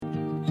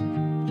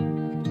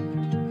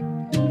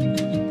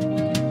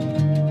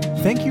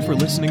Thank you for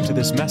listening to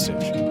this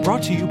message,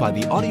 brought to you by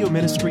the audio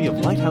ministry of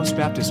Lighthouse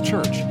Baptist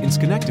Church in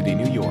Schenectady,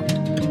 New York.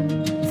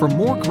 For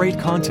more great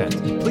content,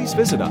 please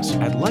visit us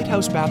at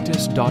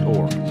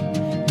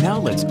lighthousebaptist.org. Now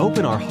let's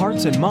open our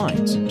hearts and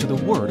minds to the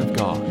Word of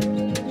God.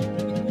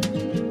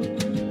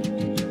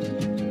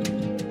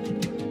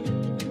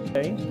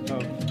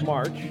 Of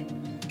March,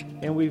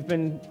 and we've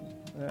been,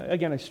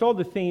 again, I stole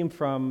the theme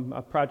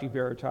from Project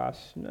Veritas,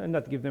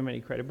 not to give them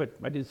any credit, but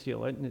I did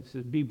steal it, and it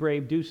says, be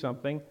brave, do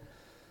something.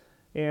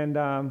 And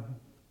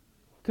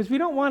because we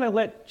don't want to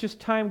let just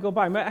time go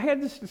by. I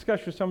had this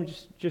discussion with someone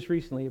just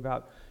recently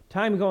about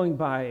time going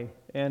by,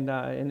 and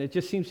it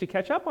just seems to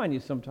catch up on you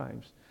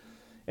sometimes.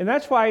 And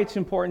that's why it's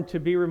important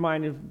to be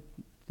reminded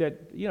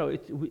that, you know,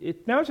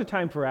 now's a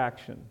time for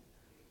action.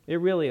 It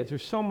really is.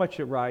 There's so much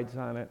that rides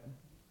on it.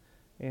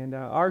 And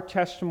our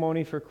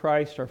testimony for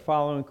Christ, our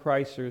following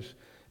Christ, there's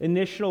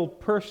initial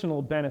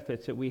personal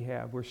benefits that we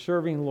have. We're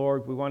serving the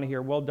Lord. We want to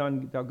hear, well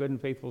done, thou good and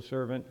faithful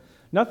servant.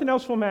 Nothing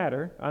else will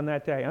matter on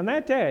that day. On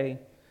that day,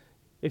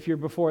 if you're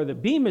before the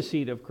bema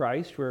seat of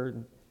Christ, where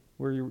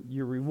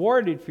you're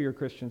rewarded for your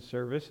Christian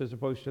service, as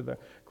opposed to the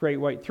great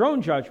white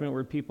throne judgment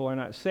where people are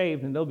not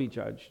saved and they'll be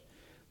judged.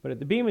 But at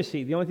the bema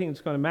seat, the only thing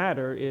that's going to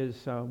matter is,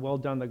 well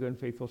done, the good and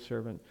faithful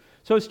servant.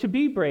 So it's to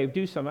be brave,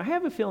 do something. I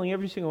have a feeling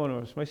every single one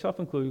of us, myself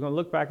included, are going to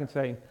look back and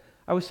say,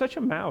 I was such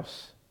a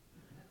mouse.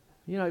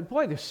 You know,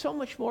 boy, there's so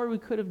much more we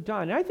could have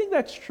done. And I think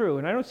that's true.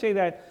 And I don't say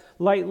that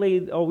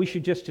lightly, we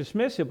should just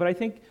dismiss it. But I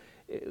think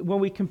when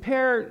we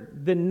compare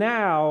the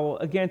now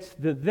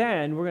against the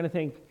then, we're going to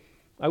think,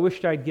 I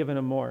wished I'd given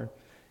him more.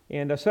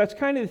 And so that's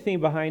kind of the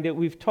theme behind it.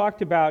 We've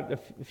talked about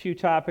a few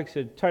topics.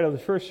 The title of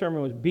the first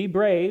sermon was Be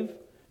Brave,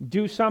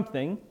 Do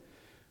Something.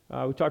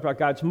 We talked about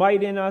God's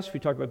might in us. We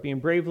talked about being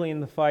bravely in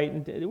the fight.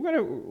 And we're going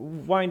to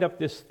wind up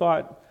this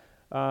thought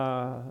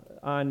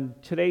on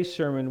today's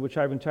sermon, which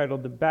I've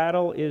entitled, The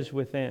Battle is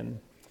Within. And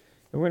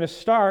we're going to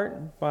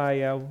start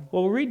by,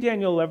 we'll read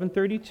Daniel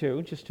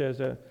 11:32, just as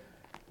a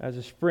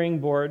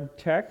springboard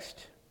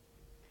text.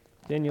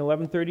 Daniel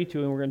 11:32,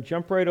 and we're going to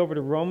jump right over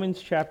to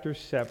Romans chapter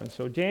 7.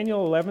 So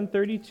Daniel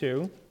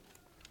 11:32.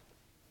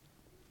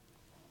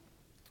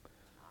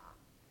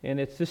 And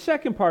it's the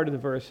second part of the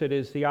verse that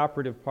is the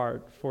operative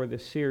part for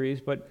this series.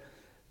 But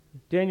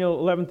Daniel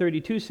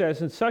 11:32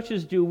 says, and such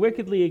as do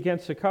wickedly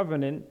against the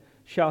covenant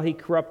shall he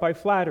corrupt by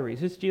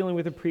flatteries. It's dealing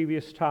with a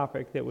previous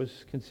topic that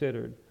was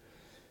considered.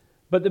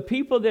 But the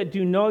people that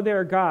do know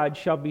their God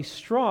shall be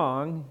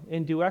strong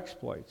and do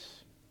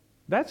exploits.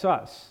 That's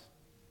us.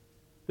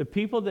 The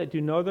people that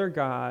do know their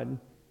God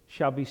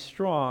shall be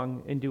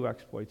strong and do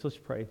exploits. Let's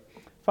pray.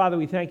 Father,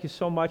 we thank you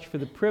so much for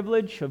the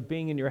privilege of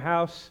being in your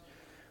house.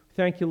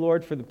 Thank you,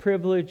 Lord, for the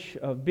privilege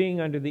of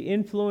being under the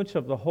influence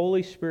of the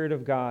Holy Spirit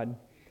of God.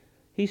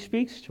 He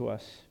speaks to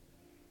us.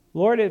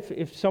 Lord,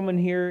 if someone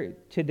here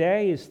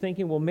today is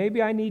thinking, well,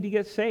 maybe I need to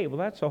get saved, well,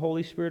 that's the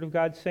Holy Spirit of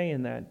God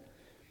saying that.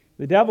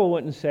 The devil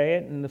wouldn't say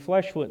it, and the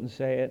flesh wouldn't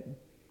say it.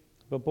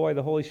 But boy,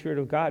 the Holy Spirit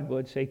of God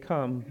would say,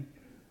 come,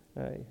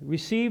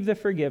 receive the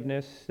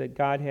forgiveness that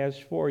God has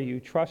for you.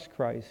 Trust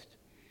Christ.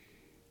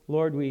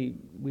 Lord, we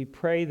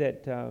pray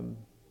that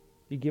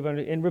you give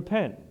and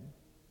repent.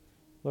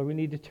 Lord, we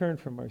need to turn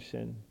from our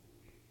sin.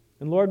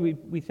 And Lord,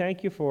 we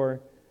thank you for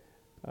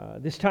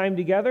this time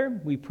together.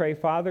 We pray,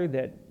 Father,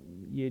 that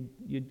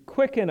you'd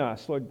quicken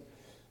us. Lord,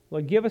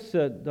 give us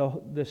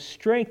the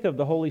strength of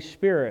the Holy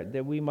Spirit,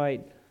 that we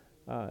might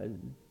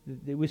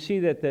that we see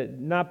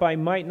that not by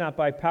might, not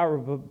by power,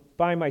 but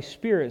by my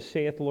Spirit,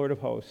 saith the Lord of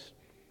hosts.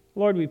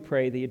 Lord, we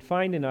pray that you'd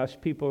find in us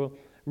people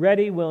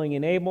ready, willing,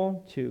 and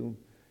able to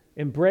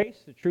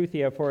embrace the truth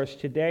you have for us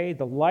today,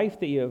 the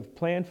life that you have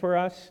planned for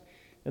us,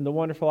 and the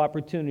wonderful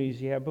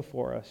opportunities you have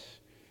before us.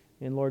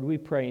 And Lord, we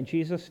pray in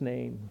Jesus'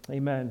 name,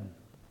 amen.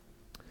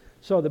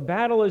 So the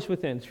battle is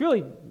within. It's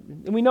really,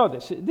 and we know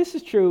this. This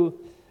is true.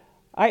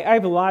 I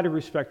have a lot of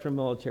respect for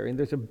military, and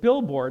there's a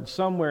billboard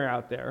somewhere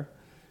out there.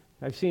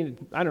 I've seen it,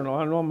 I don't know,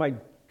 on my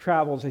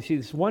travels, I see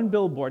this one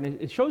billboard,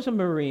 and it shows a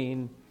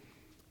Marine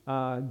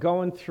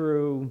going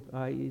through,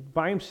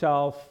 by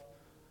himself,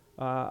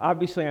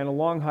 obviously on a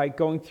long hike,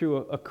 going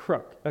through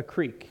a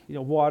creek,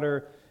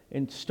 water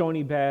and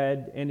stony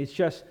bed, and it's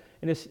just,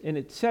 and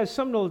it says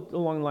something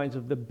along the lines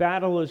of, the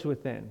battle is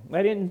within.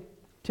 I didn't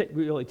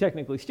really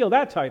technically steal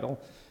that title,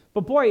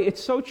 but boy,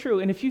 it's so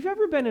true. And if you've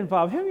ever been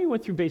involved, how many of you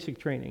went through basic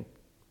training?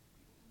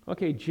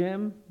 Okay,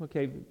 Jim,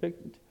 okay,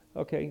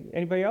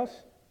 anybody else?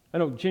 I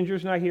know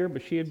Ginger's not here,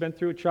 but she had been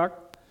through it.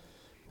 Chuck.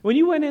 When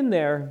you went in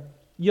there,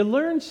 you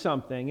learned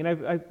something,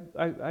 and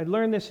I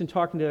learned this in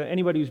talking to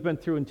anybody who's been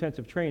through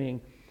intensive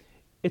training.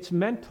 It's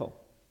mental.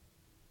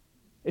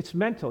 It's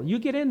mental. You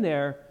get in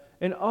there,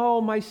 and oh,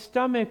 my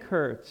stomach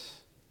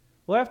hurts.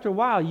 Well, after a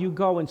while, you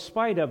go in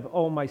spite of,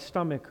 oh, my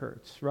stomach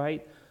hurts,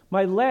 right?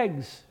 My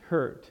legs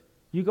hurt.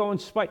 You go in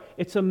spite.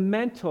 It's a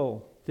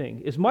mental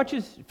thing. As much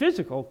as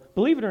physical,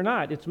 believe it or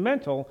not, it's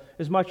mental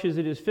as much as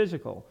it is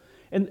physical.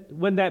 And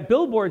when that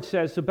billboard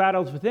says the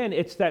battle's within,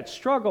 it's that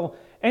struggle.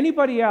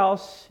 Anybody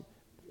else,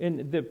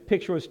 and the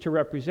picture was to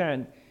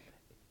represent,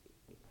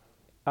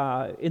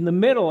 in the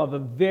middle of a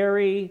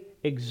very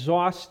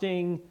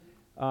exhausting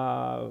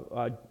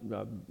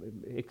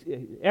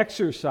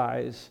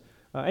exercise.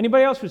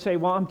 Anybody else would say,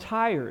 well, I'm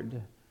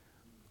tired.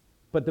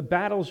 But the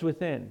battle's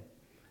within.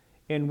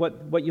 And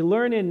what you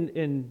learn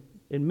in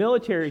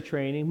military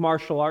training,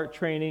 martial art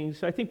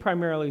trainings, I think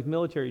primarily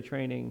military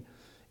training,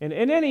 and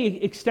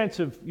any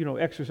extensive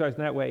exercise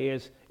in that way,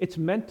 is it's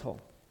mental.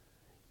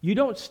 You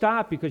don't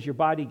stop because your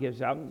body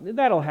gives out.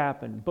 That'll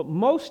happen. But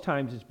most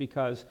times it's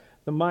because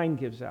the mind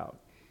gives out.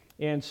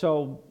 And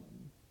so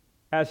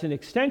as an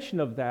extension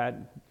of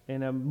that,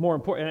 and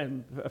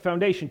a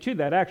foundation to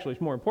that, actually,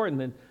 it's more important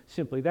than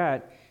simply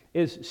that,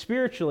 is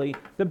spiritually,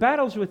 the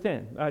battle's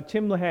within.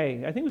 Tim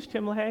LaHaye, I think it was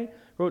Tim LaHaye,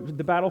 wrote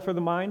The Battle for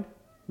the Mind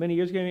many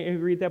years ago. You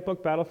read that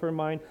book, Battle for the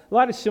Mind? A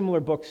lot of similar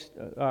books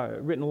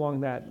written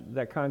along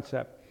that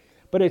concept.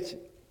 But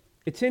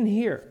it's in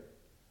here.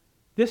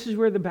 This is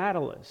where the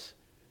battle is.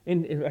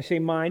 And I say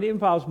mind, it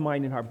involves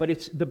mind and heart, but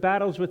the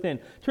battle's within.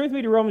 Turn with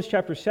me to Romans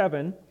chapter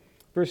 7,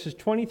 verses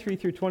 23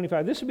 through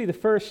 25. This will be the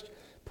first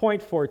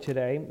point for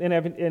today,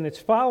 and it's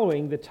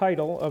following the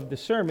title of the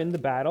sermon, The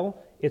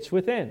Battle, It's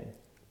Within.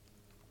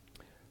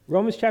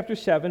 Romans chapter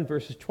 7,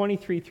 verses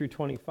 23 through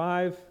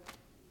 25.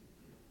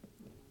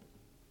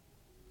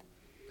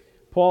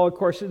 Paul, of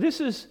course,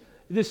 this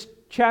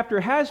chapter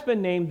has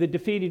been named the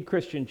defeated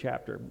Christian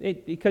chapter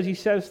because he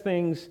says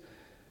things,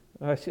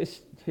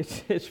 it's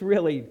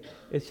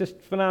just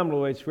phenomenal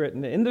the way it's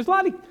written. And there's a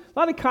lot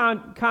of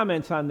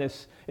comments on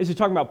this. Is he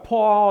talking about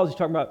Paul? Is he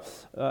talking about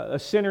a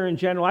sinner in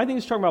general? I think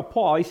he's talking about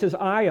Paul. He says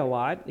I a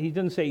lot. He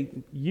doesn't say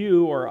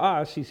you or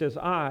us. He says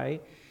I.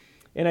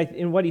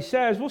 And what he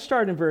says, we'll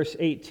start in verse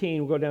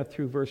 18. We'll go down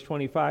through verse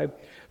 25.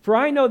 For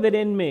I know that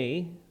in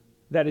me,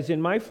 that is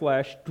in my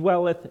flesh,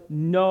 dwelleth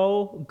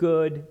no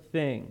good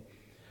thing.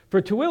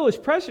 For to will is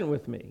present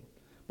with me,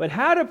 but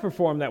how to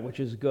perform that which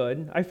is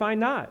good, I find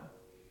not.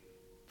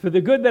 For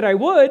the good that I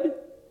would,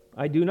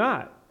 I do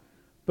not.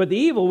 But the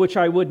evil which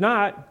I would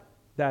not,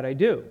 that I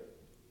do.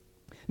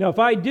 Now if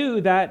I do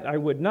that I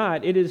would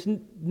not, it is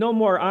no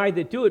more I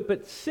that do it,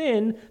 but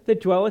sin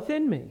that dwelleth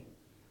in me.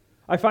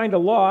 I find a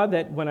law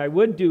that when I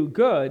would do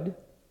good,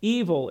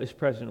 evil is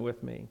present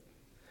with me.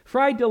 For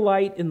I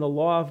delight in the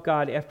law of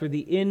God after the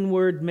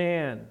inward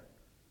man.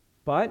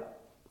 But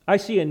I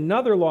see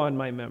another law in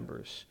my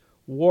members,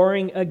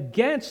 warring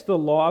against the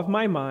law of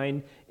my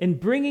mind and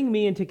bringing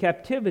me into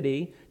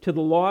captivity to the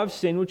law of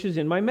sin which is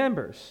in my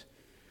members.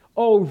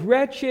 O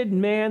wretched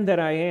man that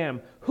I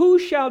am, who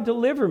shall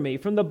deliver me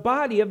from the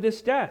body of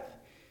this death?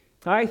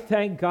 I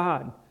thank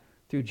God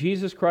through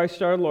Jesus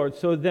Christ our Lord.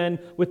 So then,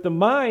 with the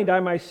mind I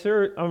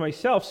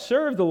myself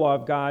serve the law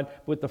of God,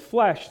 with the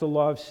flesh the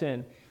law of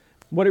sin.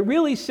 What it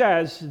really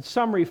says, in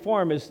summary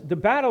form, is the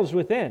battle's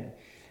within.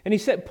 And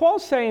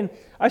Paul's saying,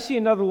 I see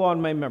another law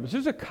in my members.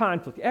 There's a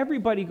conflict.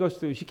 Everybody goes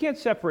through this. You can't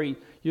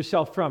separate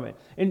yourself from it.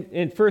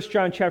 In 1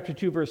 John chapter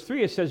 2, verse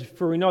 3, it says,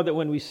 for we know that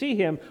when we see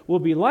him, we'll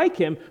be like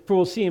him, for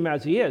we'll see him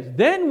as he is.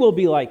 Then we'll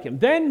be like him.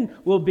 Then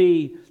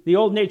the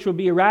old nature will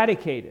be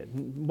eradicated.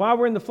 While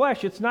we're in the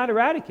flesh, it's not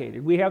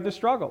eradicated. We have the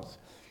struggles.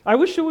 I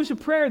wish there was a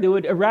prayer that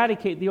would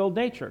eradicate the old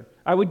nature.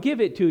 I would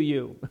give it to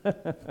you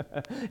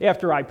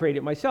after I prayed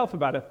it myself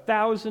about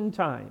 1,000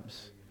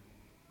 times.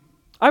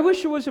 I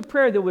wish there was a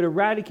prayer that would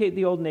eradicate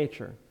the old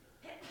nature.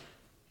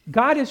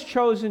 God has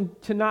chosen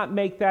to not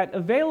make that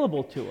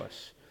available to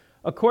us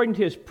according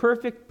to his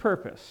perfect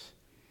purpose.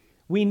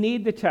 We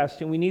need the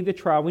testing, we need the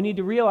trial, we need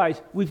to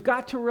realize we've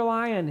got to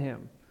rely on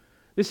him.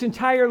 This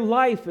entire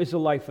life is a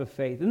life of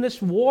faith. And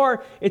this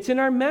war, it's in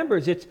our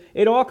members.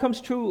 It all comes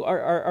to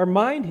our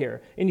mind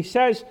here. And he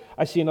says,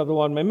 I see another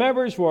law in my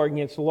members, warring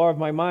against the law of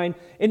my mind.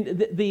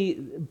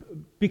 And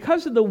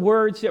because of the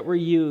words that were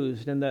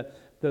used and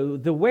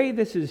the way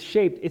this is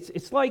shaped,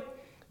 it's like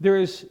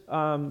there's,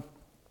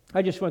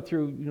 I just went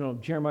through,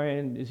 Jeremiah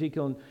and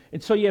Ezekiel,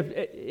 and so you have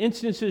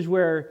instances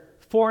where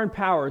foreign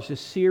powers,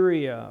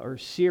 Assyria or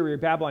Syria,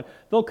 Babylon,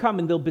 they'll come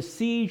and they'll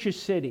besiege a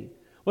city.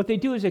 What they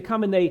do is they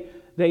come and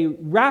they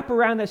wrap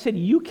around that city.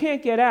 You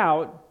can't get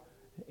out,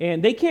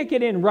 and they can't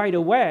get in right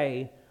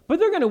away, but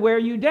they're going to wear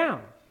you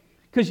down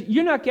because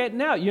you're not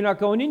getting out. You're not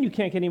going in. You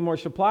can't get any more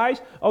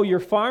supplies. Oh, your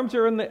farms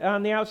are on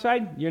the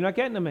outside. You're not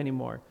getting them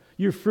anymore.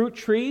 Your fruit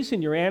trees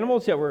and your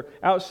animals that were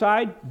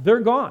outside,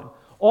 they're gone.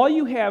 All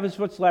you have is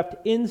what's left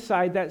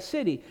inside that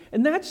city.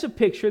 And that's the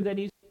picture that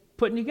he's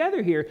putting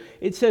together here.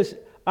 It says,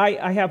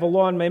 I have a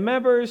law in my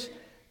members,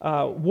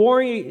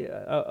 warring,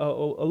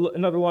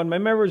 another law in my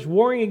members,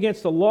 warring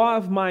against the law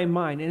of my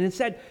mind. And it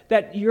said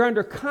that you're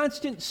under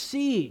constant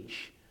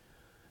siege.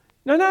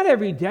 Now, not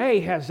every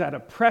day has that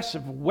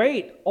oppressive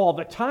weight all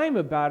the time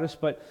about us,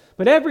 but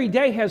every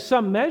day has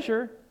some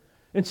measure.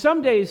 And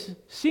some days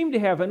seem to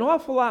have an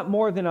awful lot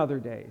more than other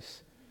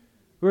days.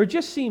 We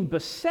just seem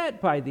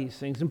beset by these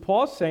things. And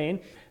Paul's saying,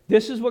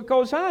 this is what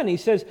goes on. He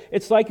says,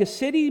 it's like a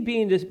city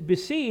being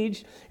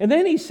besieged. And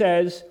then he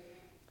says,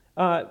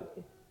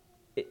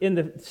 in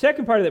the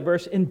second part of that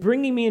verse, in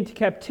bringing me into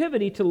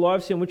captivity to the law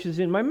of sin, which is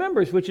in my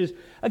members, which is,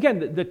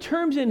 again, the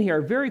terms in here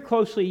are very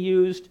closely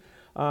used.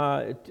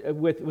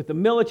 with the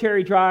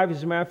military drive.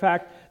 As a matter of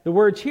fact, the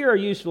words here are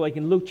used like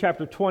in Luke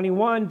chapter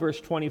 21,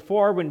 verse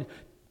 24,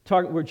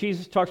 where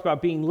Jesus talks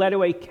about being led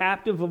away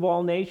captive of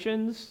all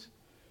nations.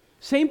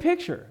 Same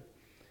picture.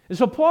 And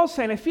so Paul's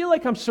saying, I feel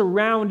like I'm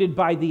surrounded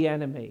by the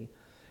enemy.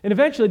 And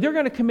eventually they're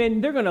going to come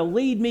in, they're going to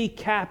lead me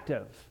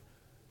captive.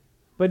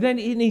 But then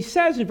he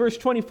says in verse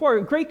 24,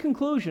 a great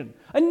conclusion,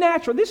 a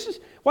natural. This is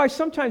why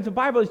sometimes the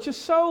Bible is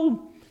just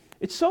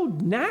it's so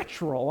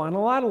natural on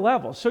a lot of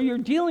levels. So you're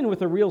dealing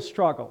with a real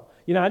struggle.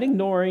 You're not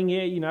ignoring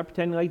it. You're not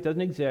pretending like it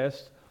doesn't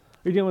exist.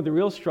 You're dealing with a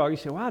real struggle. You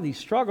say, wow, these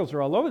struggles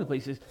are all over the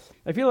place.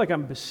 I feel like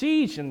I'm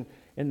besieged and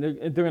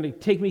they're going to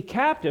take me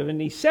captive. And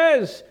he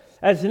says,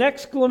 as an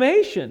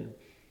exclamation,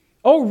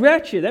 oh,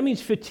 wretched, that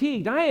means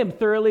fatigued. I am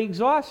thoroughly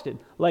exhausted,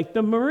 like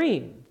the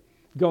Marine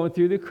going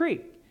through the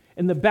creek.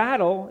 And the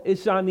battle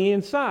is on the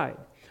inside.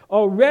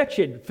 Oh,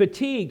 wretched,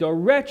 fatigued, oh,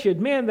 wretched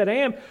man that I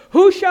am,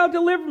 who shall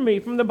deliver me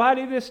from the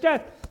body of this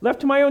death? Left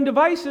to my own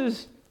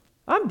devices,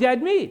 I'm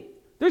dead meat.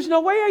 There's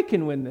no way I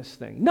can win this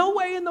thing. No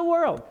way in the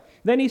world.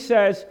 Then he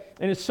says,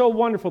 and it's so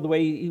wonderful the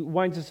way he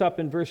winds us up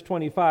in verse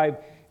 25,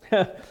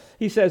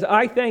 he says,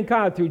 I thank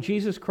God through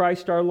Jesus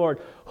Christ our Lord.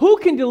 Who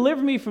can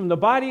deliver me from the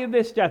body of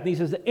this death? And he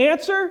says, the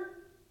answer,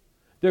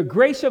 the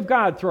grace of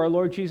God through our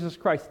Lord Jesus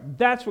Christ.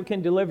 That's what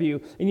can deliver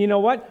you. And you know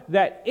what?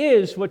 That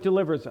is what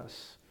delivers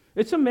us.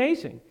 It's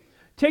amazing.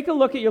 Take a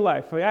look at your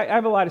life. I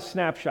have a lot of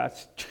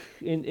snapshots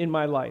in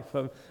my life,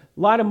 a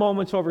lot of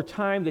moments over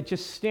time that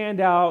just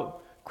stand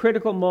out,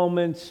 critical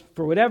moments,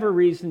 for whatever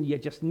reason, you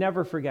just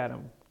never forget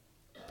them.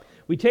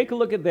 We take a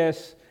look at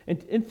this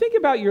and think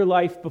about your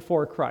life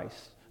before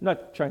Christ. I'm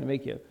not trying to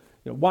make you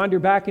wander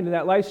back into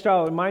that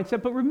lifestyle or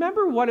mindset, but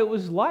remember what it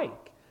was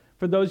like.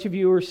 For those of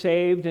you who are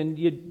saved and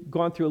you'd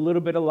gone through a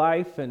little bit of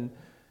life and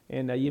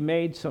you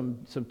made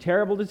some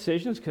terrible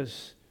decisions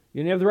because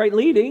you didn't have the right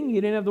leading,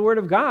 you didn't have the Word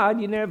of God,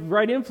 you didn't have the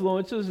right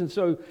influences, and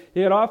so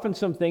you had often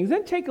some things.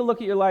 Then take a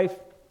look at your life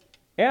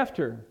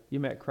after you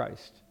met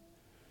Christ.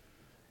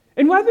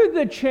 And whether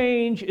the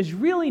change is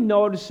really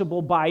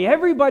noticeable by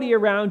everybody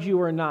around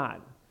you or not,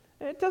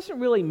 it doesn't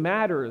really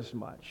matter as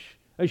much.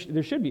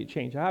 There should be a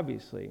change,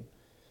 obviously.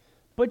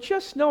 But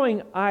just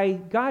knowing I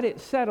got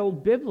it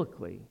settled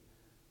biblically,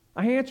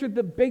 I answered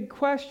the big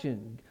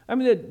question. I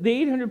mean,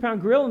 the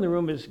 800-pound gorilla in the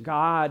room is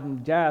God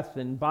and death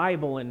and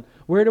Bible, and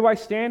where do I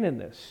stand in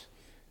this?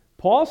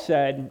 Paul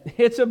said,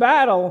 it's a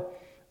battle,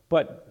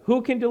 but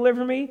who can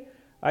deliver me?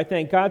 I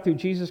thank God through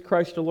Jesus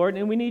Christ the Lord,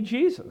 and we need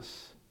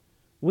Jesus.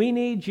 We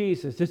need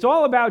Jesus. It's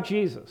all about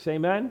Jesus,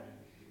 amen?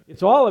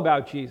 It's all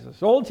about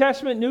Jesus. Old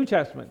Testament, New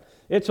Testament,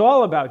 it's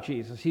all about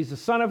Jesus. He's the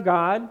Son of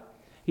God.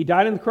 He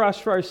died on the cross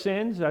for our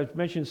sins. I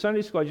mentioned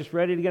Sunday school. I just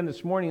read it again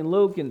this morning in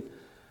Luke, and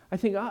I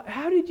think,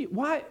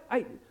 why?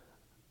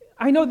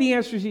 I know the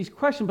answers to these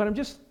questions, but I'm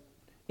just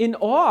in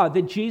awe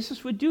that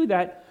Jesus would do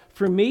that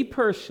for me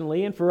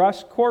personally and for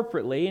us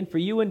corporately and for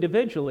you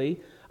individually.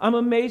 I'm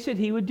amazed that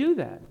he would do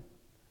that.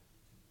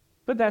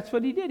 But that's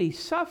what he did. He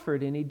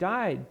suffered and he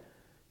died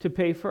to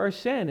pay for our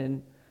sin.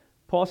 And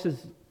Paul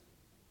says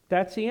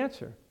that's the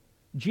answer.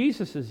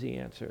 Jesus is the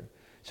answer.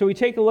 So we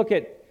take a look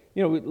at,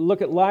 we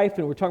look at life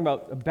and we're talking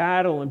about a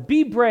battle and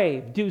be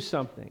brave, do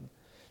something.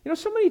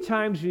 So many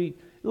times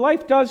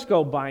life does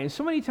go by, and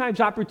so many times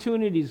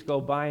opportunities go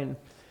by, and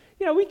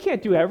we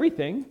can't do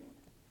everything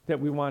that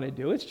we want to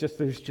do.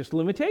 There's just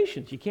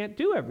limitations. You can't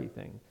do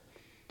everything.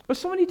 But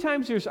so many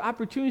times there's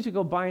opportunities to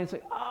go by and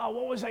say, oh,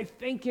 what was I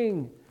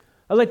thinking?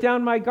 I let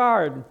down my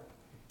guard.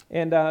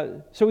 And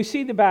so we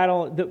see the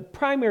battle. The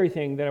primary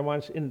thing that I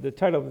want in the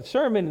title of the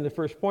sermon, and the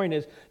first point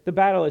is the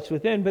battle that's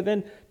within. But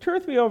then turn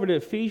with me over to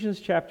Ephesians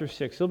chapter 6,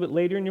 a little bit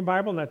later in your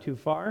Bible, not too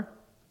far.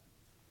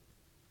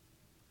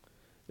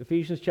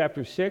 Ephesians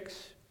chapter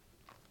 6.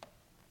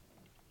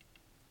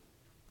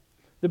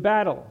 The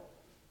battle.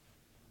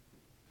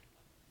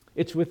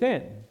 It's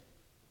within.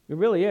 It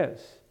really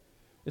is.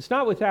 It's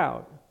not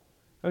without.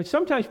 I mean,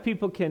 sometimes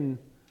people can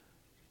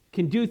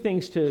do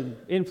things to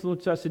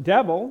influence us. The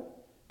devil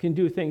can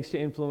do things to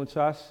influence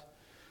us.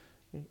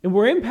 And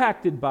we're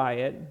impacted by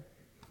it.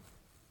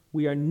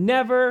 We are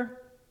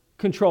never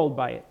controlled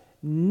by it.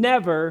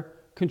 Never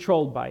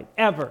controlled by it.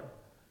 Ever.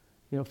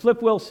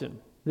 Flip Wilson.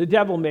 The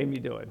devil made me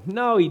do it.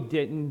 No, he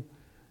didn't.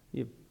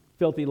 You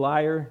filthy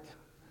liar.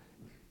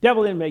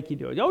 Devil didn't make you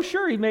do it. Oh,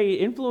 sure, he may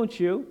influence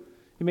you.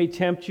 He may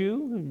tempt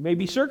you.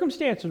 Maybe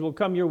circumstances will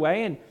come your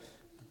way, and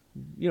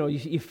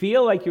you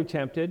feel like you're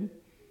tempted,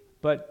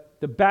 but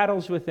the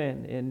battle's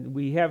within, and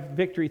we have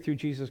victory through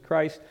Jesus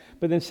Christ.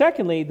 But then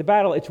secondly, the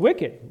battle, it's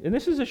wicked. And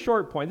this is a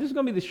short point. This is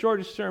going to be the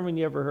shortest sermon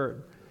you ever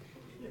heard.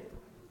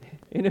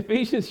 In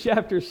Ephesians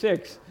chapter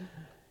 6,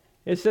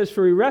 it says,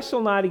 for we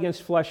wrestle not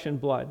against flesh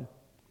and blood,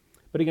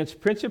 but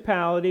against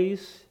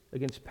principalities,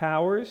 against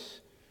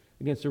powers,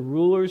 against the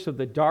rulers of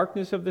the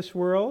darkness of this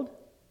world,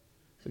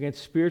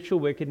 against spiritual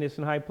wickedness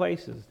in high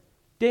places.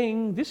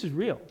 Ding, this is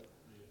real.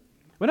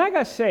 When I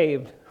got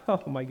saved,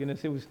 oh my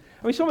goodness,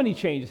 so many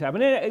changes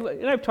happened.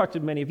 And I've talked to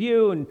many of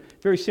you and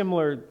very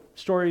similar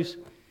stories.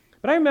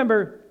 But I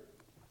remember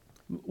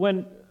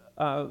when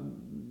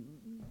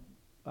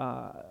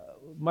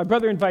my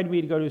brother invited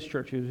me to go to his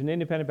church. It was an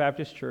independent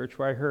Baptist church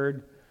where I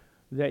heard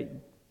that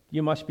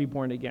you must be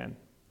born again.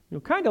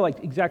 Kind of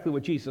like exactly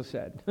what Jesus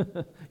said.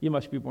 You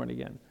must be born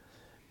again.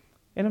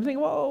 And I'm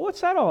thinking, well,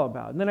 what's that all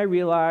about? And then I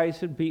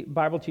realized that the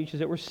Bible teaches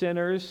that we're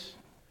sinners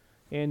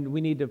and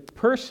we need to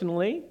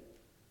personally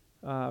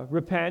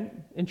repent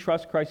and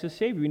trust Christ as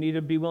Savior. We need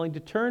to be willing to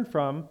turn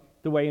from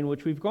the way in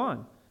which we've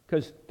gone,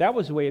 because that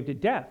was the way to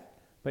death,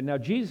 but now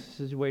Jesus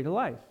is the way to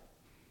life.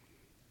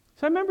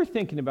 So I remember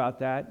thinking about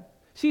that.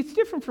 See, it's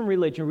different from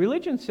religion.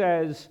 Religion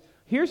says,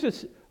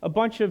 here's a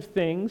bunch of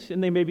things,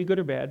 and they may be good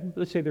or bad.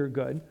 Let's say they're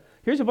good.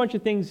 Here's a bunch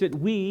of things that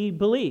we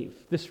believe,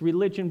 this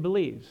religion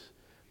believes.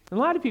 And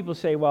a lot of people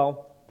say,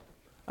 well,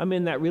 I'm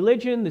in that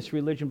religion, this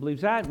religion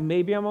believes that,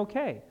 maybe I'm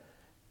okay.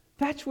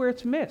 That's where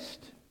it's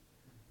missed.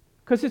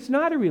 Because it's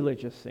not a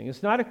religious thing.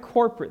 It's not a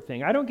corporate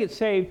thing. I don't get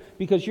saved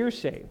because you're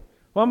saved.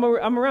 Well,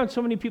 I'm around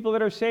so many people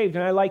that are saved,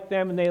 and I like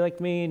them, and they like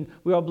me, and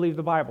we all believe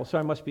the Bible, so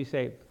I must be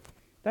saved.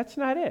 That's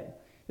not it.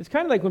 It's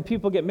kind of like when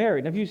people get married.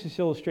 And I've used this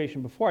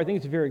illustration before. I think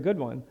it's a very good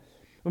one.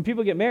 When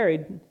people get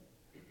married,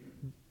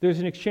 there's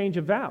an exchange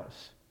of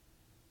vows.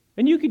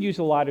 And you could use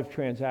a lot of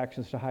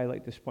transactions to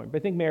highlight this point, but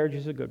I think marriage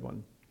is a good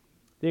one.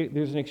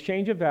 There's an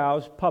exchange of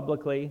vows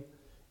publicly,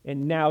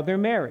 and now they're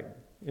married,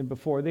 and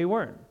before they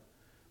weren't.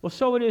 Well,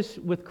 so it is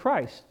with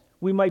Christ.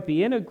 We might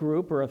be in a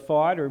group or a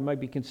thought, or might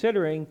be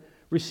considering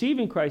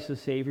receiving Christ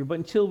as Savior, but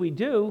until we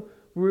do,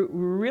 we're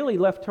really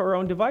left to our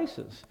own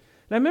devices.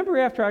 And I remember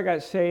after I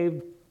got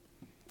saved,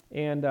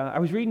 and I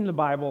was reading the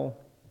Bible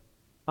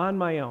on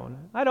my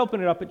own. I'd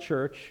open it up at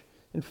church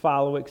and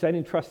follow it, because I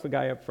didn't trust the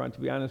guy up front,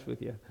 to be honest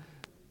with you.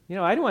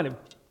 I didn't want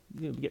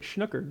to get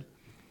schnookered.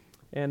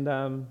 And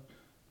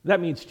that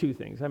means two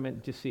things. I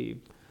meant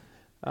deceived.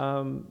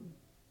 But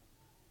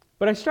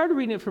I started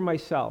reading it for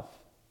myself.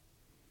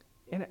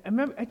 And I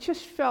remember, I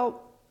just felt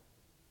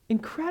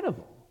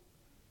incredible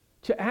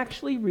to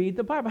actually read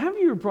the Bible. How many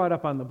of you were brought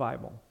up on the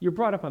Bible? You're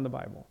brought up on the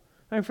Bible.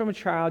 I mean, from a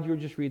child, you were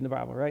just reading the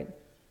Bible, right?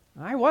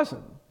 I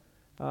wasn't.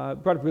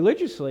 Brought up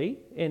religiously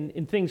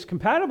in things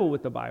compatible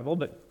with the Bible,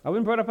 but I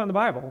wasn't brought up on the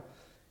Bible.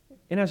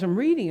 And as I'm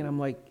reading it, I'm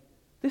like,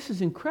 this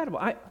is incredible.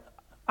 I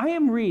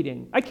am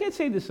reading. I can't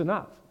say this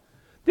enough.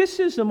 This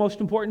is the most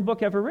important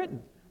book ever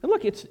written. And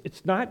look,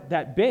 it's not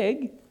that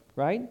big,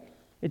 right?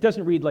 It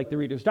doesn't read like the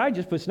Reader's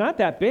Digest, but it's not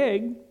that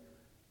big.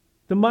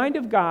 The mind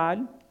of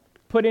God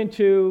put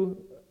into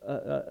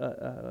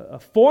a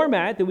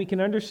format that we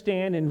can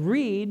understand and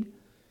read,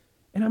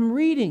 and I'm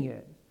reading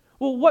it.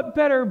 Well, what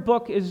better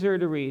book is there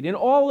to read in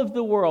all of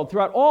the world,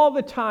 throughout all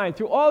the time,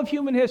 through all of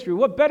human history?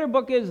 What better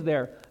book is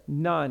there?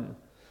 None.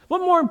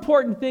 What more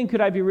important thing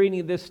could I be reading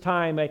at this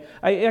time?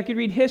 I could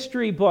read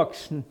history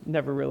books.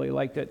 Never really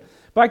liked it.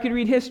 But I could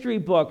read history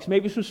books,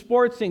 maybe some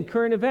sports things,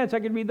 current events. I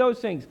could read those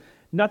things.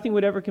 Nothing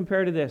would ever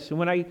compare to this. And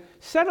when I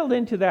settled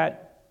into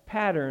that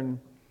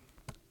pattern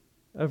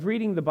of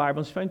reading the Bible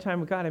and spending time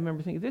with God, I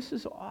remember thinking, this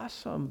is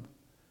awesome.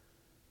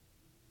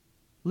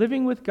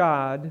 Living with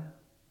God,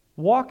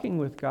 walking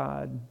with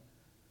God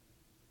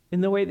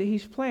in the way that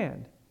He's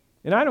planned.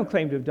 And I don't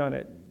claim to have done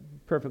it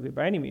perfectly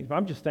by any means, but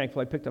I'm just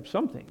thankful I picked up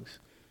some things,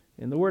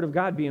 and the Word of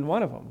God being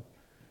one of them.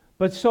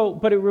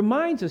 But it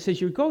reminds us,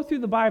 as you go through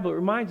the Bible, it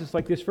reminds us,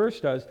 like this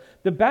verse does,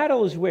 the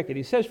battle is wicked.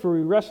 He says, for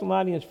we wrestle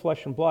not against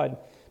flesh and blood,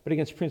 but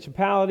against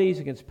principalities,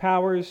 against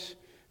powers,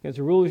 against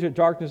the rulers of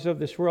darkness of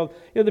this world.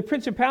 The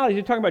principalities,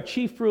 you're talking about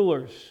chief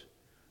rulers,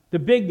 the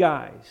big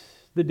guys.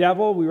 The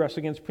devil, we wrestle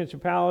against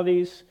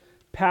principalities,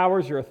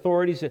 powers or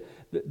authorities,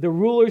 the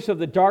rulers of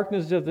the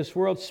darkness of this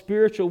world,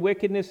 spiritual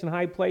wickedness in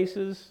high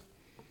places.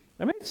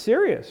 I mean, it's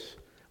serious.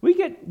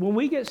 When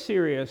we get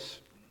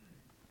serious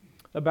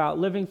about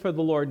living for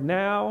the Lord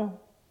now,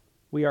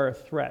 we are a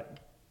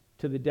threat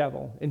to the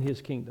devil and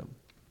his kingdom.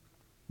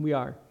 We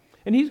are.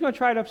 And he's going to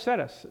try to upset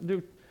us. There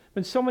have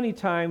been so many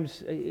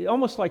times,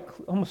 almost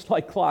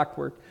like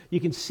clockwork, you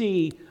can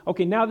see,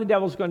 okay, now the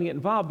devil's going to get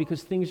involved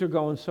because things are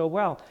going so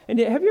well. And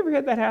have you ever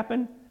had that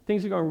happen?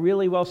 Things are going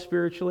really well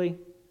spiritually.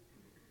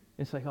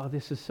 It's like, oh,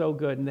 this is so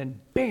good. And then,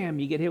 bam,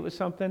 you get hit with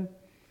something.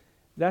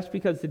 That's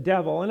because the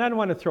devil, and I don't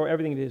want to throw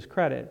everything to his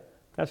credit,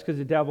 that's because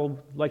the devil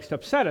likes to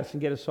upset us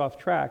and get us off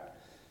track.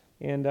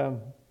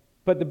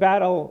 But the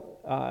battle,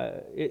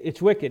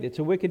 it's wicked. It's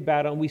a wicked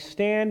battle, and we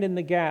stand in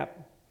the gap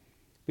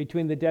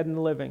between the dead and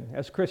the living.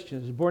 As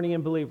Christians, as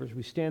born-again believers,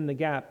 we stand in the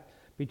gap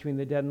between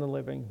the dead and the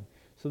living.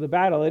 So the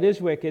battle, it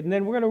is wicked. And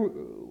then we're going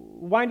to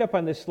wind up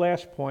on this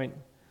last point.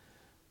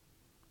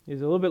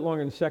 It's a little bit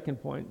longer than the second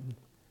point.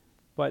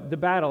 But the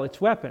battle,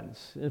 it's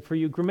weapons. And for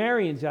you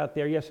grammarians out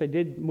there, yes, I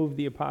did move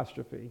the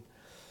apostrophe.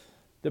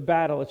 The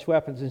battle, it's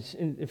weapons.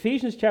 In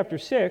Ephesians chapter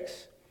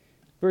 6,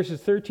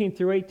 verses 13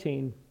 through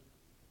 18,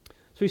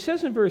 so he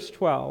says in verse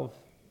 12,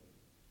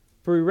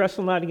 for we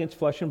wrestle not against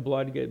flesh and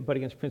blood, but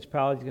against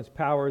principalities, against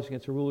powers,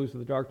 against the rulers of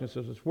the darkness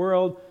of this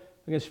world,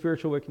 against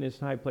spiritual wickedness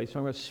in high places.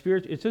 So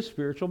it's a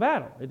spiritual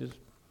battle.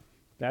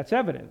 That's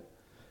evident.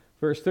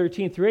 Verse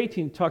 13 through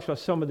 18 talks about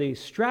some of the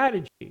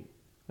strategy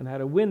and how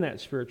to win that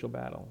spiritual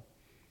battle.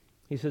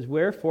 He says,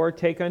 wherefore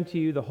take unto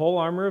you the whole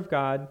armor of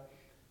God,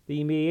 that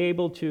ye may be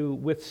able to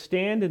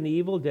withstand in the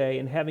evil day,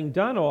 and having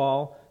done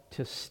all,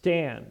 to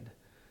stand.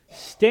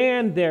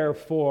 Stand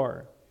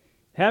therefore,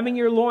 having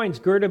your loins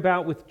girt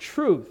about with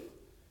truth,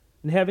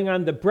 and having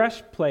on the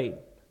breastplate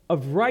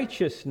of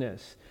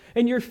righteousness,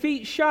 and your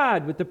feet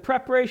shod with the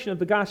preparation of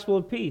the gospel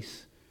of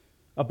peace.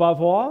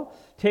 Above all,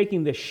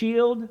 taking the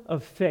shield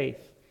of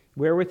faith,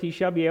 wherewith ye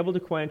shall be able to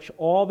quench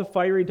all the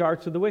fiery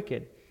darts of the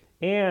wicked,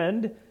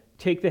 and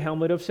take the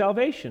helmet of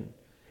salvation,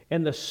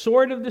 and the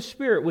sword of the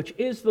Spirit, which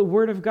is the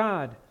word of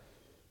God,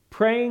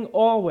 praying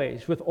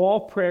always with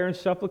all prayer and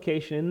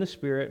supplication in the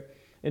Spirit,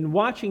 and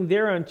watching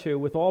thereunto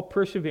with all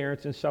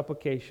perseverance and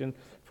supplication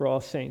for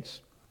all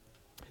saints.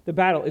 The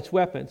battle, its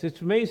weapons.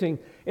 It's amazing.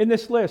 In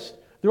this list,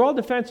 they're all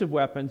defensive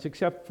weapons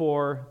except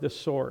for the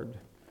sword.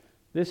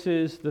 This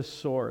is the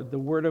sword, the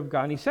word of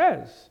God. And he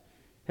says,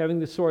 having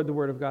the sword, the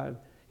word of God.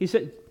 He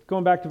said,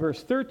 going back to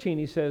verse 13,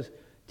 he says,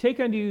 take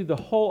unto you the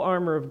whole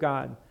armor of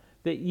God,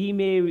 that ye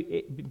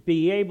may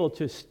be able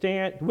to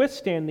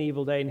withstand the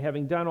evil day, and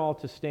having done all,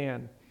 to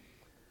stand.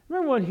 I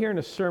remember hearing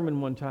a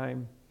sermon one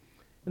time,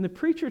 and the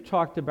preacher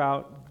talked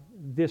about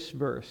this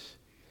verse.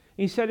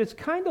 He said it's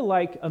kind of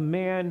like a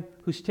man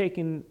who's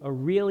taken a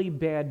really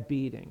bad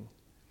beating.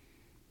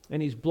 And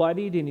he's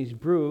bloodied and he's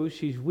bruised,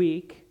 he's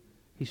weak,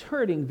 he's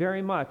hurting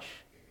very much,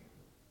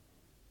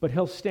 but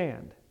he'll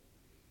stand.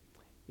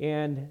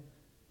 And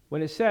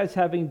when it says,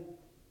 having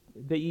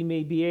that ye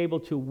may be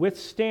able to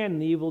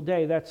withstand the evil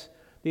day, that's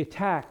the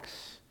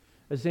attacks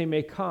as they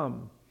may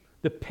come,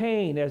 the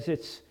pain as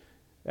it's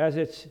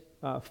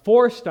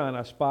forced on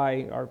us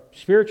by our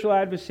spiritual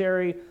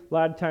adversary, a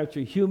lot of times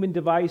through human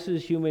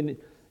devices, human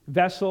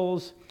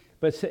vessels,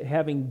 but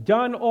having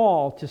done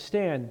all, to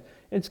stand.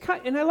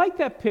 And I like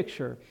that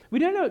picture. We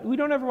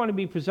don't ever want to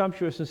be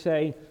presumptuous and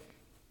say,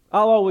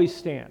 I'll always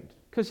stand.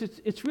 Because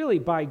it's really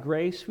by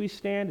grace we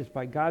stand. It's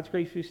by God's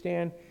grace we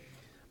stand.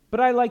 But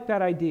I like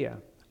that idea.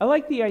 I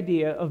like the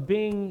idea of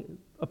being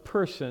a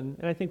person,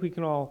 and I think we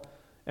can all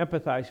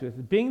empathize with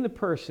it. Being the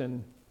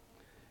person,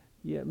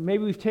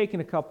 maybe we've taken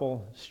a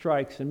couple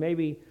strikes, and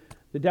maybe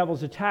the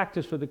devil's attacked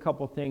us with a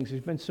couple things.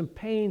 There's been some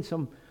pain,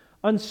 some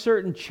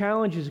uncertain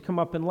challenges that come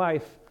up in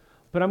life,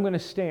 but I'm going to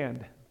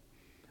stand.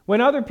 When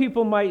other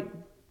people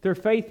their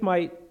faith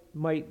might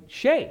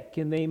shake,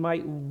 and they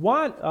might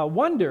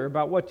wonder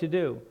about what to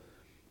do.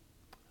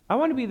 I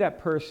want to be that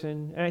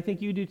person, and I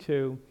think you do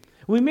too.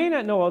 We may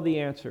not know all the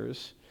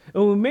answers,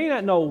 and we may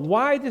not know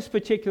why this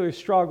particular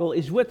struggle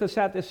is with us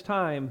at this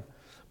time,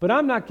 but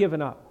I'm not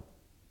giving up.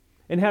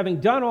 And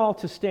having done all,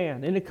 to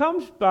stand. And it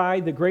comes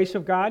by the grace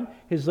of God,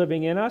 His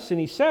living in us. And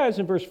He says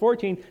in verse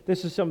 14,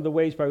 this is some of the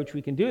ways by which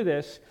we can do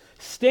this.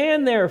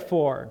 Stand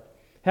therefore,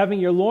 having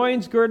your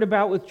loins girded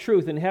about with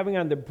truth, and having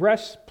on the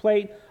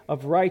breastplate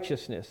of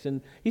righteousness.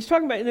 And he's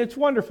talking about, and it's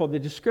wonderful, the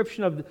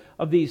description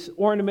of these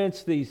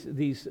ornaments,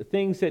 these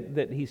things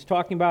that he's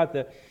talking about,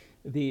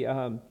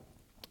 the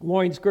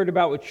loins girded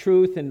about with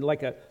truth, and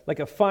like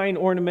a fine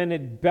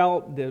ornamented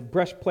belt, the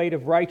breastplate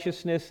of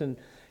righteousness, and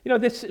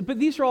but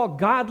these are all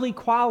godly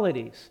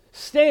qualities.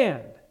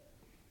 Stand.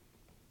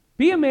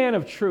 Be a man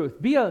of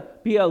truth. Be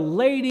a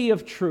lady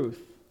of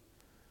truth.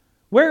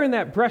 Wearing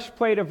that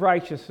breastplate of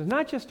righteousness,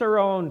 not just our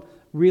own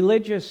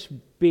religious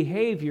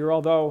behavior,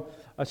 although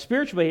a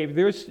spiritual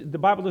behavior. The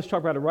Bible does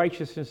talk about the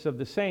righteousness of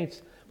the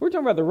saints. We're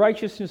talking about the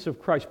righteousness of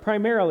Christ,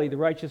 primarily the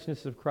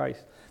righteousness of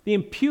Christ, the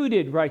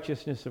imputed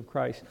righteousness of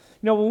Christ.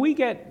 When we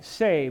get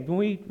saved, when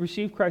we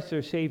receive Christ as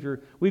our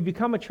Savior, we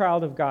become a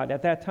child of God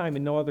at that time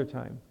and no other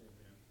time.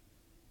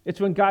 It's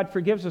when God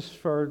forgives us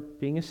for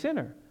being a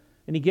sinner,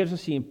 and He gives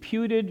us the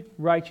imputed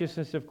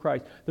righteousness of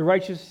Christ. The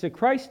righteousness that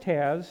Christ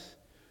has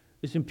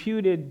is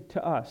imputed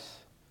to us.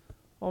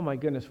 Oh my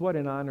goodness, what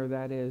an honor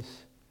that is.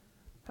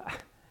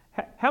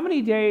 How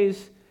many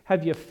days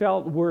have you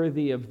felt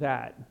worthy of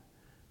that?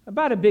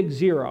 About a big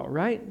 0,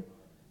 right?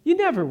 You're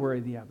never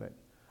worthy of it.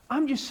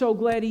 I'm just so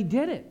glad He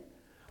did it.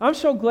 I'm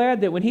so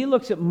glad that when He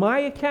looks at my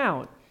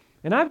account,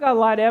 and I've got a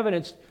lot of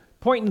evidence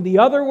pointing the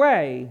other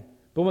way,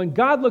 but when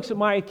God looks at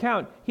my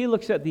account, He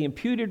looks at the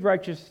imputed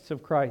righteousness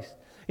of Christ.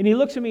 And He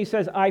looks at me and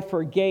says, I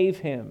forgave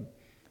him.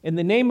 In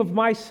the name of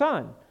my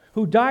Son,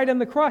 who died on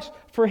the cross,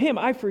 for him,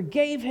 I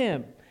forgave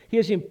him. He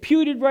has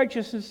imputed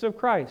righteousness of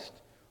Christ.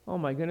 Oh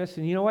my goodness,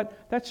 and you know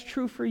what? That's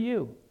true for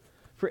you.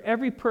 For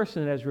every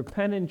person that has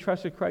repented and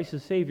trusted Christ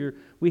as Savior,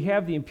 we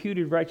have the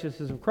imputed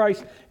righteousness of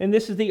Christ, and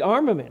this is the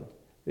armament.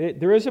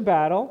 There is a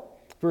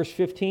battle. Verse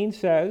 15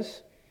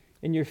 says,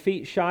 and your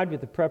feet shod with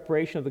the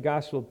preparation of the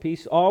gospel of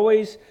peace,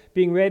 always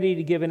being ready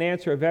to give an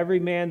answer of every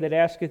man that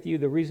asketh you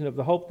the reason of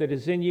the hope that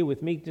is in you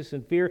with meekness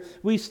and fear.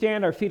 We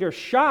stand, our feet are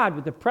shod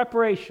with the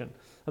preparation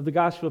of the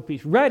gospel of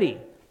peace, ready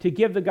to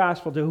give the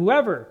gospel to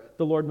whoever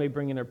the Lord may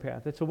bring in our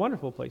path. It's a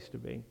wonderful place to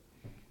be.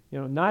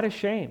 Not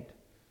ashamed.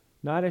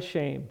 Not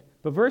ashamed.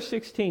 But verse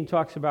 16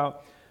 talks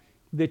about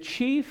the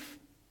chief,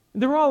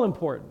 they're all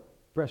important.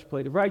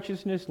 Breastplate of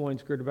righteousness,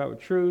 loins girded about with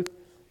truth.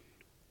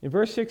 In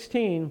verse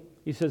 16,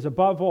 he says,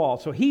 above all.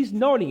 So he's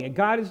noting it.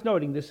 God is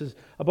noting this is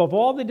above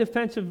all the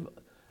defensive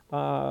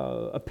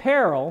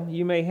apparel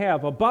you may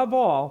have. Above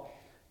all,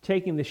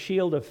 taking the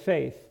shield of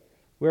faith,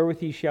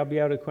 wherewith ye shall be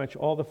able to quench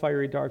all the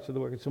fiery darts of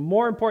the wicked. So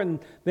more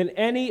important than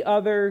any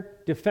other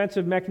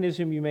defensive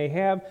mechanism you may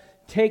have,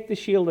 take the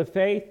shield of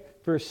faith,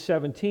 verse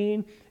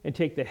 17, and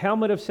take the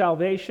helmet of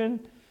salvation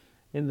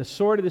and the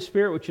sword of the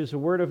Spirit, which is the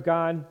Word of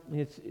God.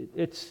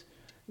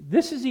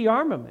 This is the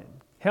armament,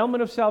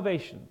 helmet of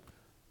salvation.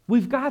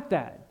 We've got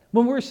that.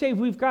 When we're saved,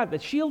 we've got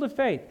that shield of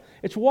faith.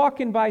 It's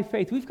walking by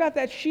faith. We've got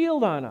that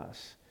shield on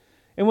us.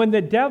 And when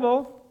the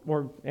devil,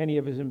 or any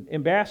of his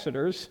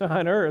ambassadors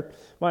on earth,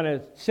 want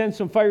to send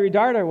some fiery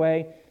dart our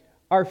way,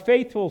 our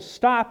faith will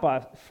stop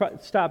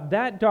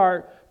that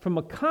dart from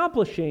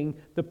accomplishing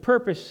the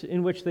purpose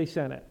in which they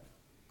sent it.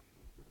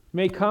 It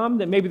may come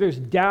that maybe there's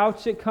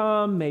doubts that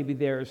come, maybe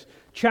there's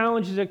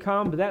challenges that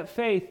come, but that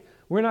faith,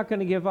 we're not going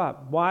to give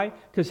up. Why?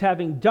 Because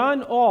having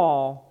done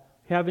all,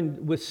 having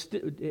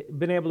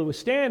been able to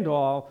withstand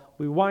all,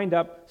 we wind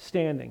up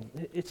standing.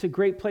 It's a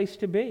great place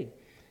to be.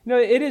 You know,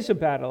 it is a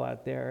battle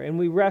out there, and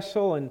we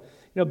wrestle and,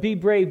 be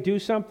brave, do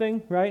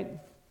something, right?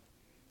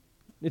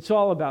 It's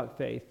all about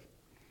faith.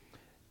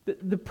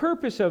 The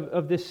purpose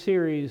of this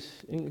series,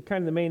 and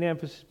kind of the main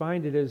emphasis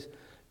behind it, is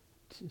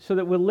so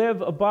that we'll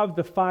live above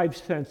the five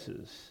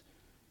senses.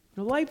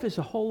 Life is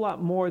a whole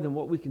lot more than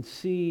what we can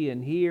see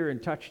and hear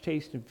and touch,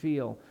 taste, and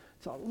feel.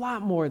 It's a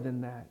lot more than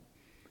that.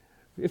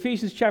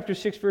 Ephesians chapter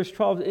 6, verse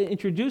 12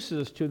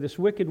 introduces us to this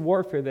wicked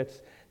warfare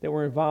that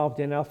we're involved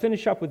in. I'll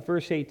finish up with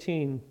verse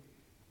 18.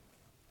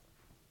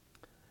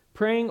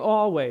 Praying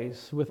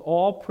always with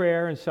all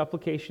prayer and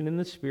supplication in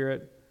the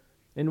Spirit,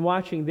 and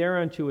watching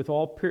thereunto with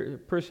all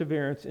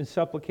perseverance and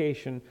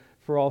supplication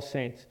for all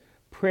saints.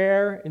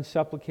 Prayer and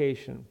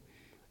supplication.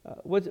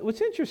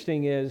 What's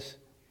interesting is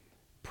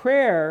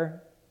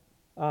prayer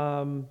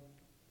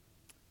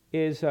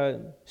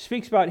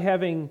speaks about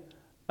having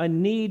a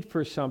need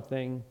for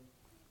something,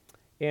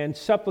 and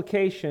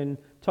supplication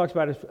talks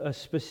about a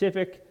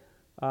specific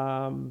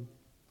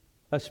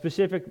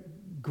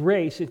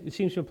grace. It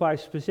seems to imply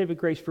specific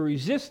grace for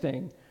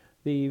resisting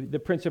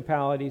the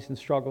principalities and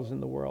struggles in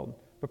the world.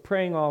 But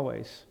praying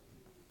always.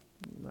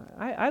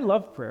 I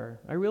love prayer.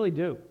 I really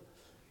do.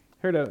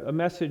 Heard a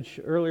message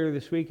earlier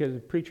this week at a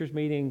preacher's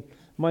meeting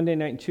Monday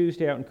night and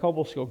Tuesday out in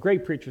Cobblestone.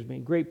 Great preacher's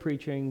meeting, great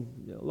preaching,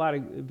 a lot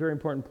of very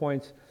important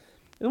points.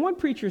 And one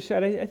preacher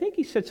said, I think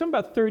he said something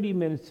about 30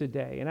 minutes a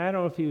day. And I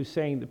don't know if he was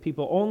saying that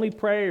people only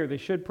pray or they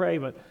should pray,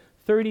 but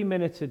 30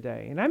 minutes a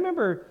day. And I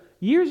remember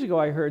years ago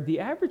I heard the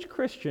average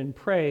Christian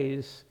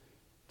prays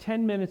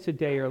 10 minutes a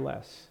day or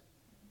less.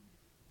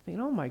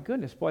 Thinking, oh my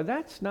goodness, boy,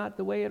 that's not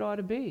the way it ought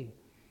to be.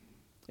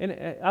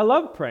 And I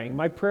love praying.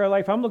 My prayer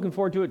life, I'm looking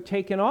forward to it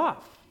taking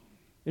off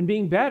and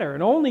being better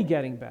and only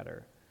getting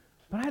better.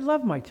 But I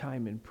love my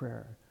time in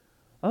prayer.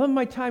 I love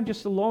my time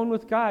just alone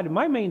with God. And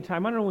my main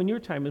time, I don't know when your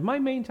time is, my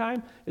main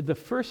time is the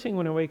first thing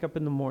when I wake up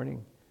in the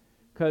morning,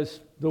 because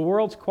the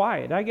world's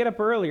quiet. I get up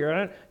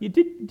earlier.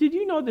 Did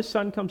you know the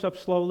sun comes up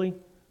slowly?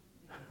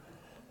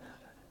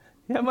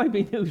 That might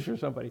be news for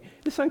somebody.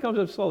 The sun comes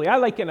up slowly. I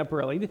like getting up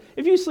early.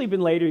 If you sleep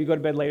in later, you go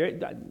to bed later,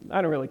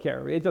 I don't really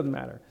care. It doesn't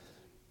matter.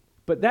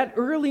 But that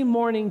early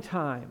morning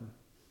time,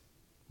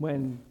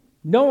 when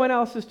no one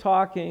else is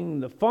talking,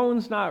 the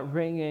phone's not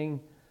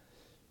ringing,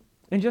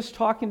 and just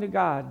talking to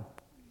God.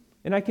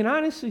 And I can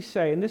honestly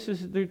say, and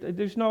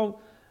there's no,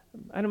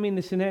 I don't mean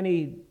this in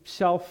any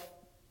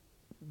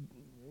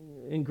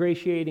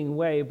self-ingratiating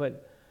way,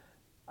 but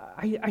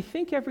I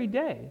think every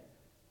day,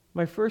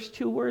 my first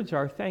two words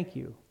are, thank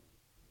you.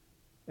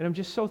 And I'm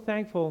just so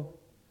thankful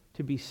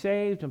to be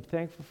saved. I'm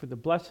thankful for the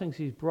blessings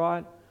He's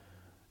brought.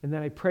 And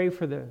then I pray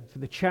for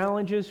the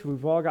challenges.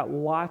 We've all got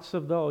lots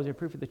of those. I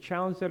pray for the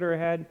challenges that are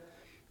ahead.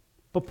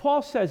 But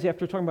Paul says,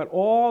 after talking about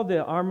all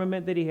the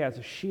armament that he has,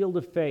 a shield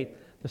of faith,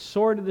 the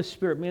sword of the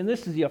Spirit, man,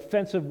 this is the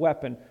offensive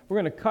weapon. We're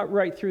going to cut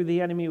right through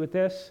the enemy with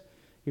this.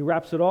 He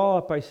wraps it all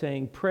up by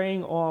saying,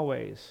 praying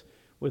always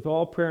with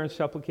all prayer and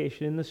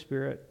supplication in the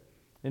Spirit,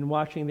 and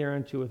watching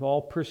thereunto with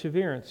all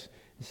perseverance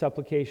and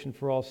supplication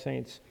for all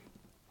saints.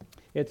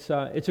 It's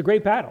a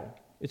great battle.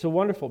 It's a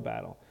wonderful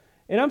battle.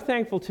 And I'm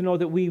thankful to know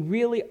that we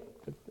really,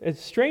 as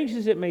strange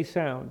as it may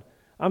sound,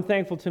 I'm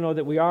thankful to know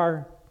that we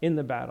are in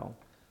the battle.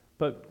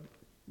 But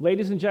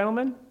ladies and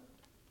gentlemen,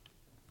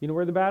 you know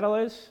where the battle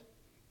is?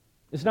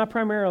 It's not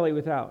primarily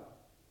without.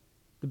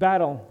 The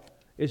battle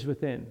is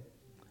within.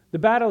 The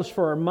battle is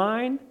for our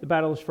mind, the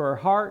battle is for our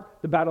heart,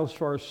 the battle is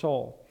for our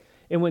soul.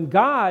 And when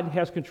God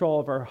has control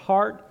of our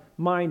heart,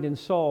 mind, and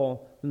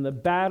soul, then the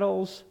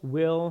battles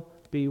will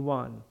be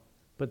won.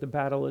 But the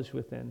battle is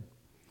within.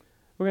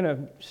 We're going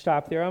to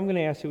stop there. I'm going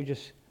to ask that we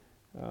just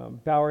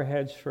bow our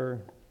heads for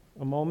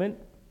a moment.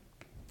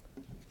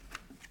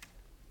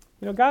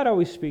 You know, God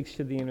always speaks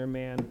to the inner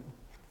man.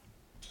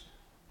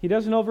 He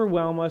doesn't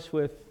overwhelm us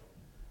with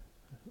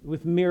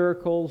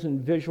miracles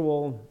and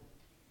visual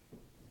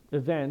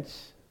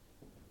events,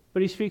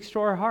 but He speaks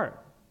to our heart.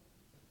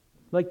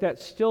 Like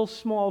that still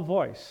small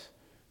voice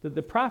that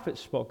the prophet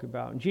spoke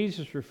about and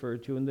Jesus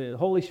referred to and the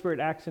Holy Spirit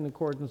acts in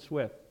accordance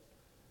with.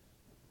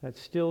 That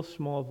still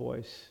small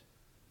voice.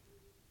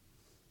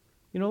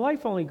 You know,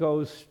 life only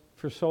goes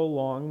for so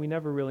long. We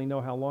never really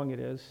know how long it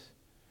is.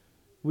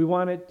 We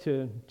want it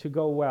to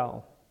go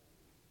well.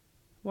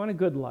 We want a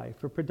good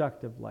life, a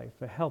productive life,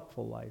 a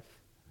helpful life.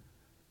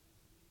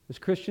 As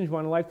Christians, we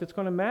want a life that's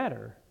going to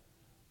matter.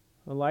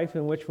 A life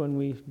in which when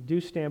we do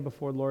stand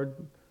before the Lord,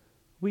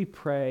 we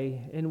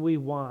pray and we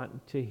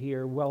want to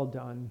hear, well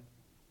done.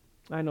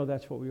 I know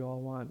that's what we all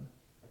want.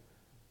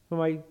 But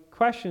my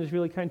question is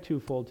really kind of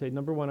twofold today.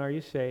 Number one, are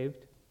you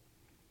saved?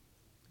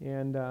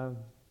 And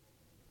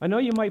I know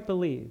you might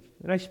believe,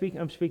 and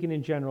I'm speaking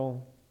in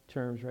general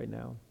terms right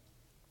now.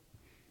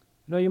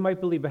 I know you might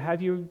believe, but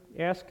have you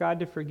asked God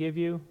to forgive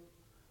you?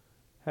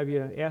 Have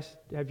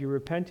you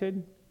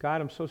repented?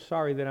 God, I'm so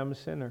sorry that I'm a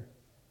sinner.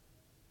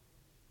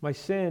 My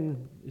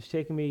sin is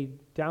taking me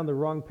down the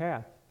wrong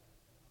path.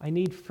 I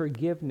need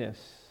forgiveness.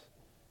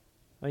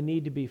 I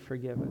need to be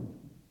forgiven.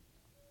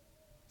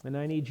 And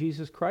I need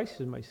Jesus Christ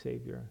as my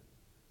Savior.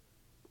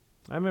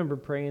 I remember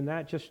praying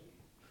that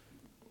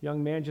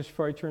young man, just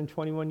before I turned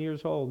 21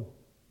 years old.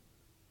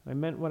 I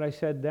meant what I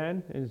said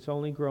then, and it's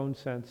only grown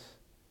since.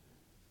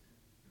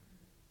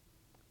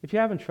 If you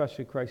haven't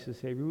trusted Christ as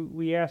Savior,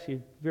 we ask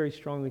you very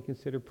strongly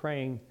consider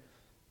praying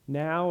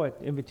now at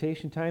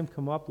invitation time.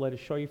 Come up, let us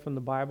show you from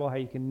the Bible how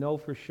you can know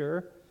for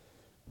sure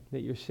that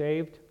you're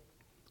saved.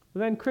 But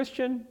then,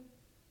 Christian,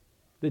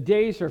 the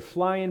days are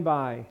flying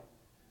by.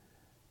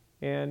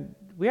 And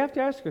we have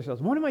to ask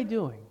ourselves, what am I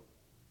doing?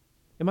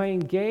 Am I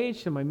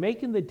engaged? Am I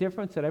making the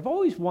difference that I've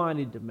always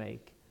wanted to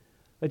make?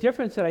 A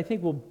difference that I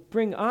think will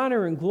bring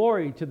honor and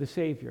glory to the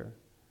Savior.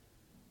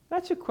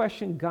 That's a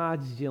question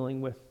God's dealing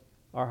with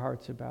our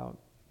hearts about.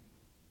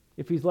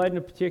 If He's led in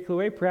a particular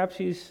way, perhaps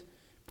He's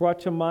brought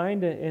to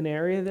mind an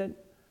area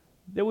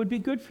that would be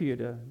good for you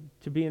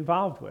to be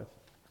involved with,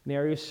 an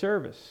area of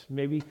service.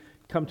 Maybe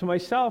come to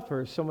myself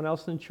or someone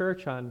else in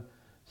church on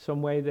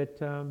some way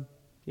that you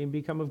can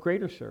become of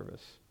greater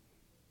service.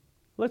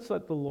 Let's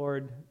let the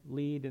Lord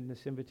lead in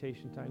this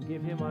invitation time.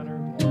 Give Him honor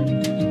and glory.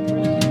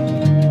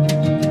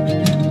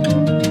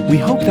 We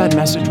hope that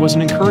message was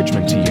an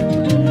encouragement to you.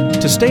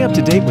 To stay up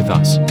to date with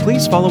us,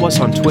 please follow us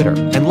on Twitter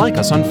and like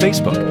us on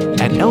Facebook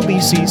at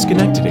LBC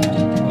Schenectady.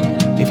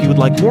 If you would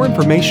like more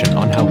information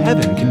on how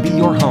heaven can be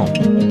your home,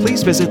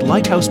 please visit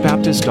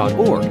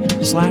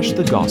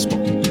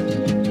lighthousebaptist.org/thegospel.